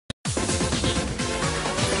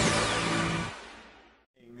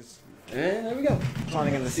And there we go.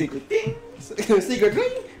 Sonic and the secret thing. Secret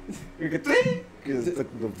ring. Secret thing. Because it's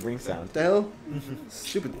the ring sound. What the hell?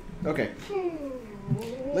 Stupid. Okay.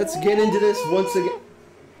 Let's get into this once again.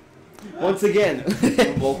 Once again.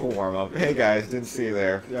 Local warm up. Hey guys, didn't see you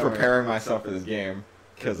there. Yeah, Preparing myself for this game.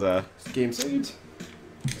 Because, This game saved.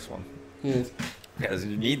 This one. Yes. Because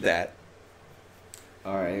you need that.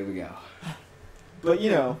 Alright, here we go. But,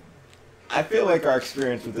 you know, I feel like our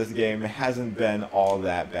experience with this game hasn't been all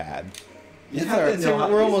that bad. It's alright. So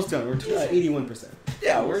we're almost done. We're 81%.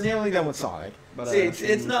 Yeah, we're nearly done with Sonic. But, see,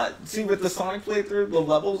 it's not... See, with the Sonic playthrough, the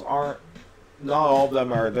levels aren't... Not all of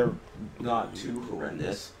them are... They're not too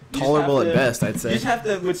horrendous. Tolerable at best, I'd say. You just have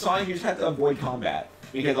to... With Sonic, you just have to avoid combat.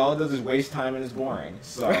 Because all it does is waste time and it's boring.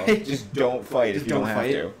 So, Right. just don't fight if you don't have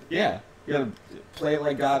to. Yeah. You gotta play it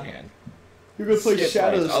like God Hand. You're gonna play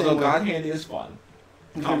Shadow the same Although way. God Hand is fun.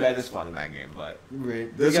 Combat is fun in that game, but...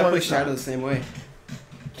 Right. This You gotta one play is Shadow not. the same way.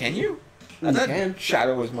 Can you? I You thought can.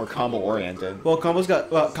 Shadow was more combo oriented. Well,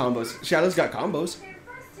 combos. Shadow's got combos.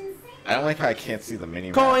 I don't like how I can't see the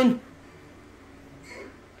mini. Coin!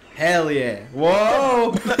 Hell yeah.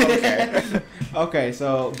 Whoa! Okay. Okay,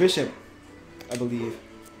 so Bishop, I believe.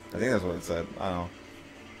 I think that's what it said. I don't know.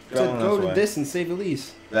 So go to way. this and save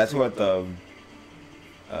Elise. That's what the.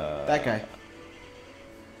 That guy.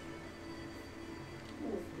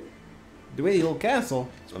 The way the old castle.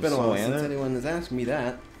 It's I'm been a while still in since it? anyone has asked me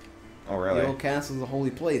that. Oh The really? old castle is a holy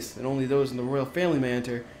place, and only those in the royal family may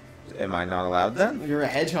enter. Am I not allowed then? You're a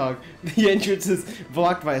hedgehog. The entrance is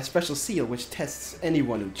blocked by a special seal, which tests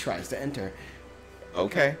anyone who tries to enter.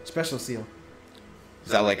 Okay. Special seal.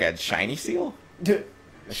 Is that like a shiny seal? A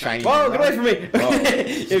shiny. Whoa, get away from me! Oh.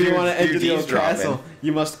 If you want to enter the old eavesdropping. castle,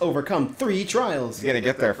 you must overcome 3 trials. You gotta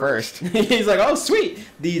get there first. He's like, oh sweet!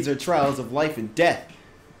 These are trials of life and death.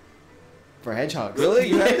 For hedgehogs. Really?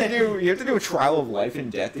 You have to do a trial of life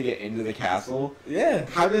and death to get into the castle? Yeah.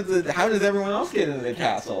 How does everyone else get into the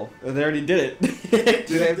castle? They already did Do it.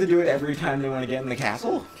 they have to do it every time they want to get in the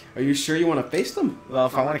castle? Are you sure you want to face them? Well,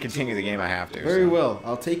 if I want to continue the game, I have to. Very so. well.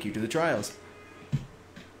 I'll take you to the trials.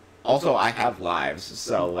 Also, I have lives,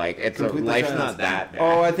 so like Complete the life's trials. not that bad.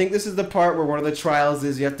 Oh, I think this is the part where one of the trials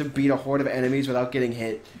is you have to beat a horde of enemies without getting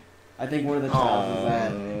hit. I think one of the trials is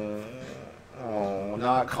that. Oh,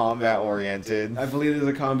 not combat oriented. I believe there's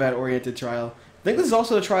a combat-oriented trial. I think this is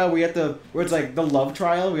also the trial where where it's like the love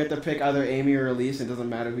trial. We have to pick either Amy or Elise. It doesn't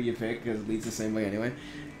matter who you pick because it leads the same way anyway.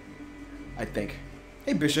 I think.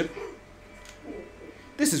 Hey, Bishop.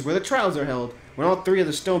 This is where the trials are held. When all 3 of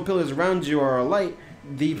the stone pillars around you are alight,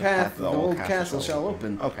 the path of the old castle shall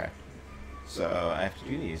open. Okay. So I have to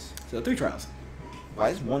do these. So 3 trials. Why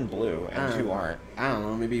is one blue and 2 aren't? I don't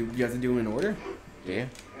know. Maybe you have to do them in order. Do you?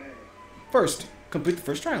 First, complete the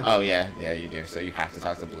first trial. Oh yeah, you do. So you have to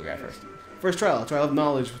talk to the blue guy first. First trial, trial of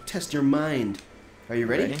knowledge. Test your mind. Are you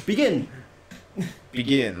ready? Ready? Begin.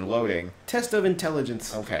 Begin loading. Test of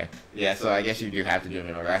intelligence. Okay. Yeah, so I guess you do have to do them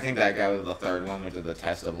in order. I think that guy was the third one, which is the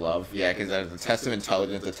test of love. Yeah, because there's the test of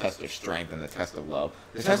intelligence, the test of strength, and the test of love.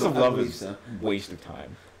 The test of love is a waste of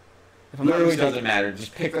time. If I'm not Literally mistaken. doesn't matter.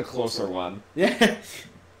 Just pick a closer one, Yeah.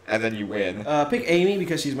 and then you win. Pick Amy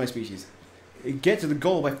because she's my species. Get to the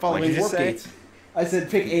goal by following What'd you warp say? gates. I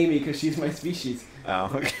said pick Amy because she's my species.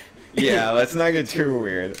 Oh, okay. Yeah, let's not get too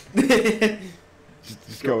weird.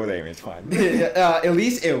 Just go with Amy, it's fine.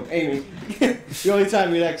 Elise, ew, Amy. The only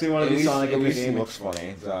time we'd actually want to do Sonic and pick Elise Amy. looks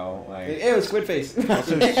funny, so like. Ew, squid face.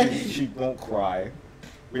 Also, she won't cry,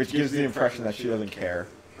 which gives the impression that she doesn't care.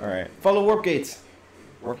 All right, Follow warp gates.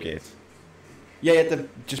 warp gates. Yeah, you have to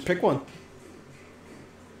just pick one.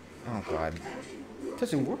 Oh God.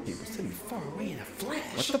 Touching warp gate will send you far away in a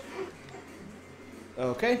flash. What the?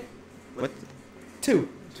 Okay. What? 2.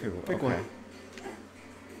 2. Pick okay. one.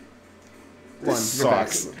 This You're back.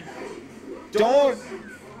 sucks. Don't.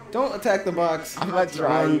 Don't attack the box. I'm not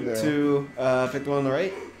trying 1, to. 2. Pick the one on the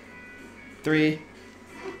right. 3.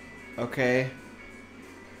 Okay.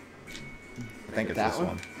 I think it's That this one?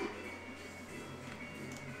 one.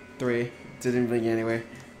 3. Didn't bring you anywhere.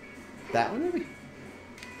 That one maybe?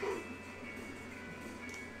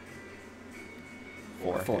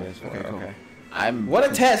 4. 4. It is 4. Okay, cool. Okay. What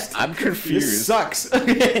a test! I'm confused. This sucks.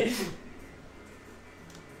 Okay.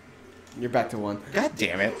 You're back to 1. God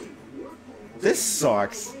damn it. This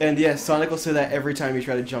sucks. And yes, Sonic will say that every time you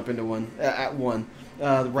try to jump into one. At 1. The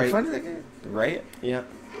right. Which one did I get? The right? Yeah.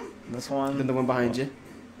 This one? Then the one behind you.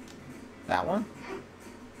 That one?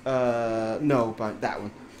 No, but that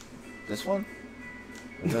one. This one?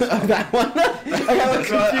 That one? I got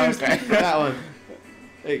This one? confused. Okay. That one.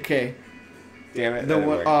 Okay. Damn it. The that didn't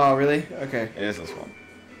one work. oh really? Okay. It is this one.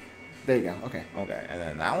 There you go. Okay. Okay, and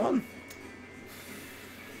then that one?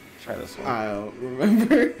 Try this one. I don't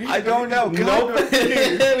remember. I don't know. Nope.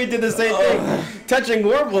 We did the same thing. Touching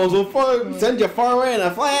warpholes will send you far away in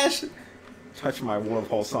a flash. Touch my warp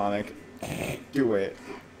hole, Sonic. Do it.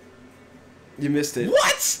 You missed it.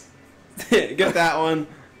 What? Get that one.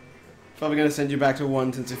 Probably gonna send you back to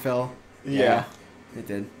 1 since you fell. Yeah. It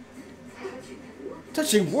did.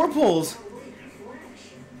 Touching warpholes.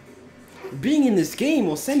 Being in this game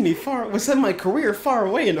will send my career far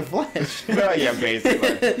away in a flash. Yeah,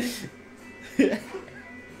 basically.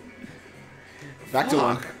 Back to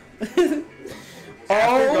 1. After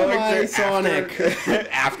Oh going my through- Sonic!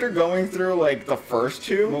 After going through like the first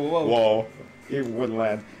two, Whoa. it wouldn't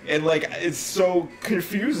land, and like it's so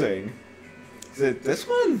confusing. Is it this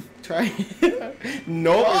one? Try.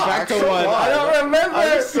 Nope, Fuck, back to come 1. I don't on. remember.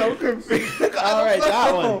 I'm so confused. All right,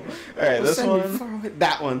 that one. All right, It'll this send me one. far away.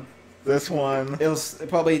 That one. This one.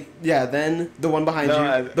 Probably then the one behind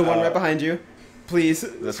No, you. The one right behind you. Please.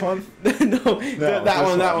 This one? No, No, that this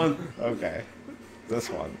one. That one. Okay. This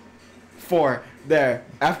one. 4. There.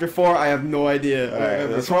 After 4, I have no idea. Alright,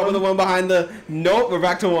 this Probably one? the one behind the. Nope, we're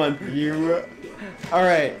back to 1. You. All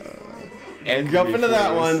right. And Jump into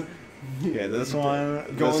that one. Yeah, this one.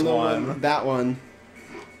 Go This in the one. That one.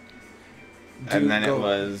 And then go, it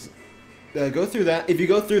was. Go through that. If you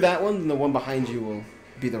go through that one, then the one behind you will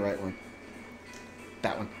be the right one.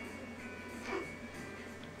 That one.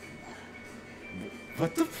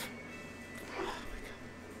 What the?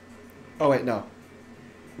 Oh wait, no.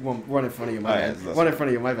 One in front of you, my Oh, yeah, bad. it's this One in front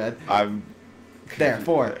of you, my bad. I'm. There,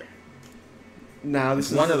 4. Now this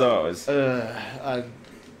It's is one of those. I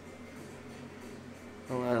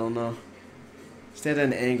don't know. Stand at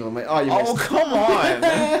an angle. You Oh, missed. come on! Stand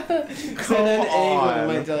at an angle. I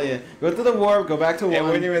might tell you. Go to the warp. Go back to 1. It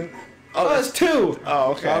wouldn't even. Oh, it's 2.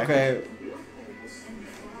 Oh, okay. Okay.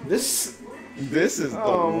 This. This is the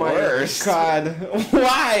Oh my worst. god!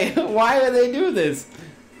 Why? Why do they do this?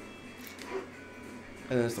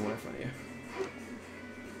 And then it's the one in front of you.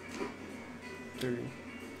 30.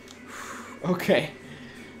 Okay.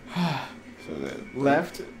 So that.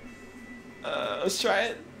 Left. Let's try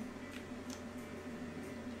it.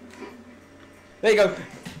 There you go.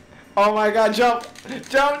 Oh my god, jump!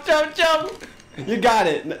 Jump, jump, jump! You got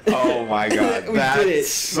it. Oh my god, We that did it.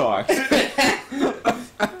 sucked.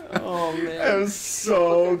 Oh That man. was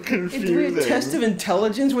so It's confusing. a test of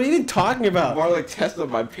intelligence? What are you even talking about? More like test of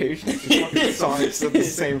my patience. Fucking Sonic said the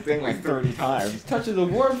same thing like 30 times. Touching the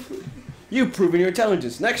warp. You've proven your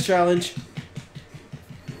intelligence. Next challenge.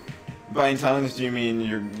 By intelligence, do you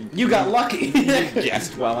mean You got lucky. you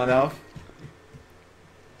guessed well enough?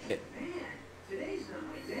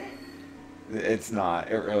 It's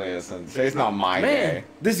not. It really isn't. It's not my Man, day.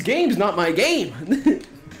 this game's not my game.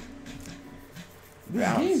 This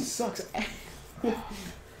Bounce. game sucks.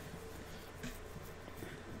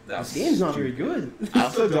 This game's not very good. I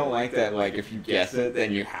also don't like that, like, if you guess it,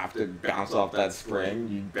 then you have to bounce off that spring.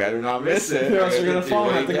 You better not miss it. Or else you're gonna Do fall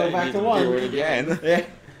and it have to go again. back You to need 1. Do it again. Yeah.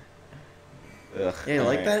 Ugh, Yeah, you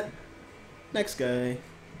like alright. that? Next guy.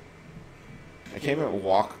 I can't even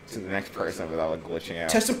walk to the next person without like glitching out.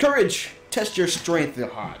 Test of courage. Test your strength, the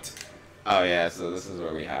heart. Oh yeah, so this is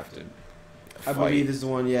where we have to. I believe this is the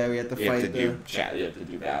one. Yeah, we have to You have fight to do chat. You have to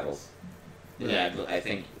do battles. Yeah, I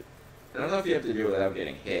think. I don't know if you have to do it without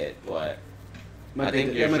getting hit, but I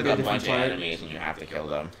think there's a bunch of enemies and you have to kill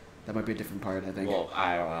them. That might be a different part. I think. Well,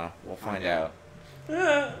 I don't know. We'll find out.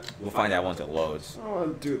 We'll find out once it loads. I don't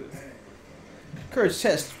want to do this. Courage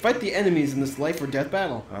test. Fight the enemies in this life or death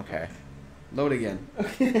battle. Okay. Load again.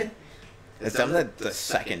 It's something that the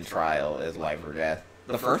second trial is life or death.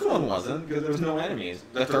 The first one wasn't because there's no enemies.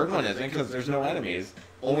 The third one isn't because there's no enemies.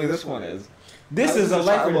 Only this one is. This How is is a this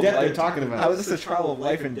life trial or of death life? they're talking about. How is this a trial of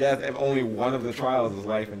life and death if only one of the trials is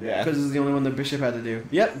life and death? Because this is the only one the bishop had to do.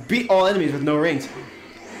 Yep, beat all enemies with no rings.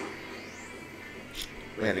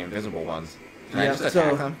 We have the invisible ones. Can I Yeah, just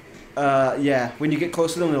attack them? Yeah. When you get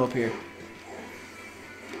close to them, they'll appear.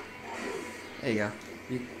 There you go.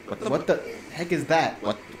 What the heck is that?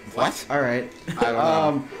 What? What? All right. I don't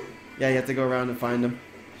know. Yeah, you have to go around and find them.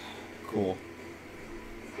 Cool.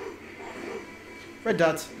 Red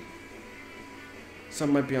dots.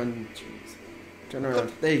 Some might be on trees. Turn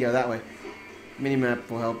around. There you go. That way. Mini map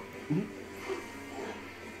will help.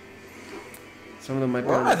 Some of them might be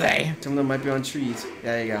Where on. are they? Some of them might be on trees.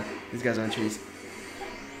 Yeah, there you go. These guys are on trees.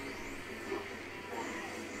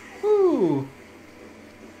 Woo!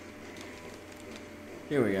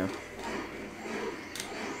 Here we go.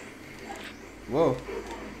 Whoa.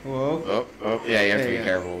 Whoa. Oh, oh, yeah, you have to There be you go.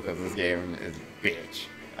 careful because this game is bitch.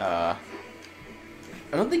 I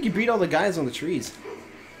don't think you beat all the guys on the trees.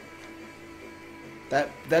 That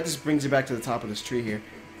just brings you back to the top of this tree here.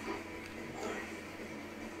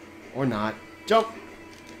 Or not. Jump!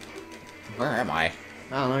 Where am I?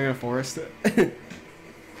 I don't know, you're in a forest.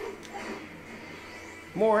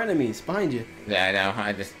 More enemies behind you. Yeah, I know.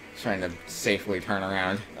 I'm just trying to safely turn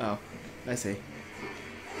around. Oh, I see.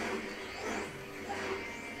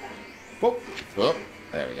 Whoa! Whoop.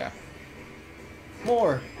 There we go.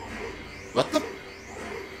 More! What the?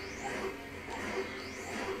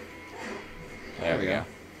 There we go.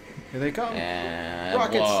 Here they come. And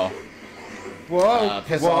Rockets. whoa. Whoa!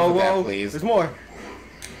 Piss whoa! off with Whoa! that, please. There's more.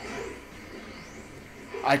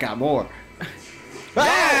 I got more.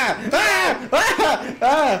 Ah! Ah! Ah!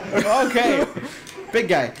 Ah! Okay. Big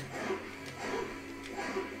guy.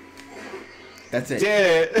 That's it.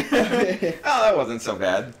 Did it? Oh, that wasn't so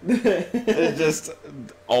bad. It just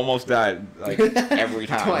almost died like every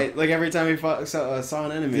time. Twice. Like every time we saw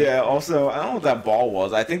an enemy. Yeah. Also, I don't know what that ball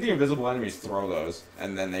was. I think the invisible enemies throw those,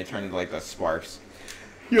 and then they turn into like the sparks.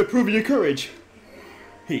 You're proving your courage.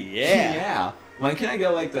 Yeah. Yeah. When can I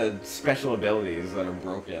get like the special abilities that are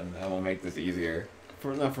broken that will make this easier?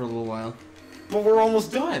 Not for a little while. But we're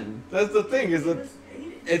almost done. That's the thing, is that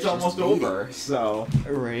it's almost over. So,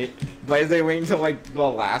 Right. but if they wait until like the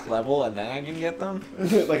last level and then I can get them?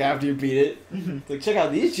 Like after you beat it. It's like, check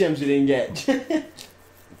out these gems you didn't get.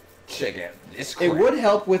 Check it. It's It would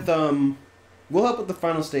help with will help with the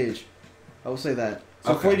final stage. I will say that.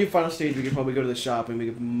 So before we do final stage, we could probably go to the shop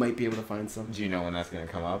and might be able to find some. Do you know when that's gonna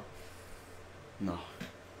come up? No.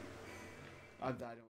 I don't.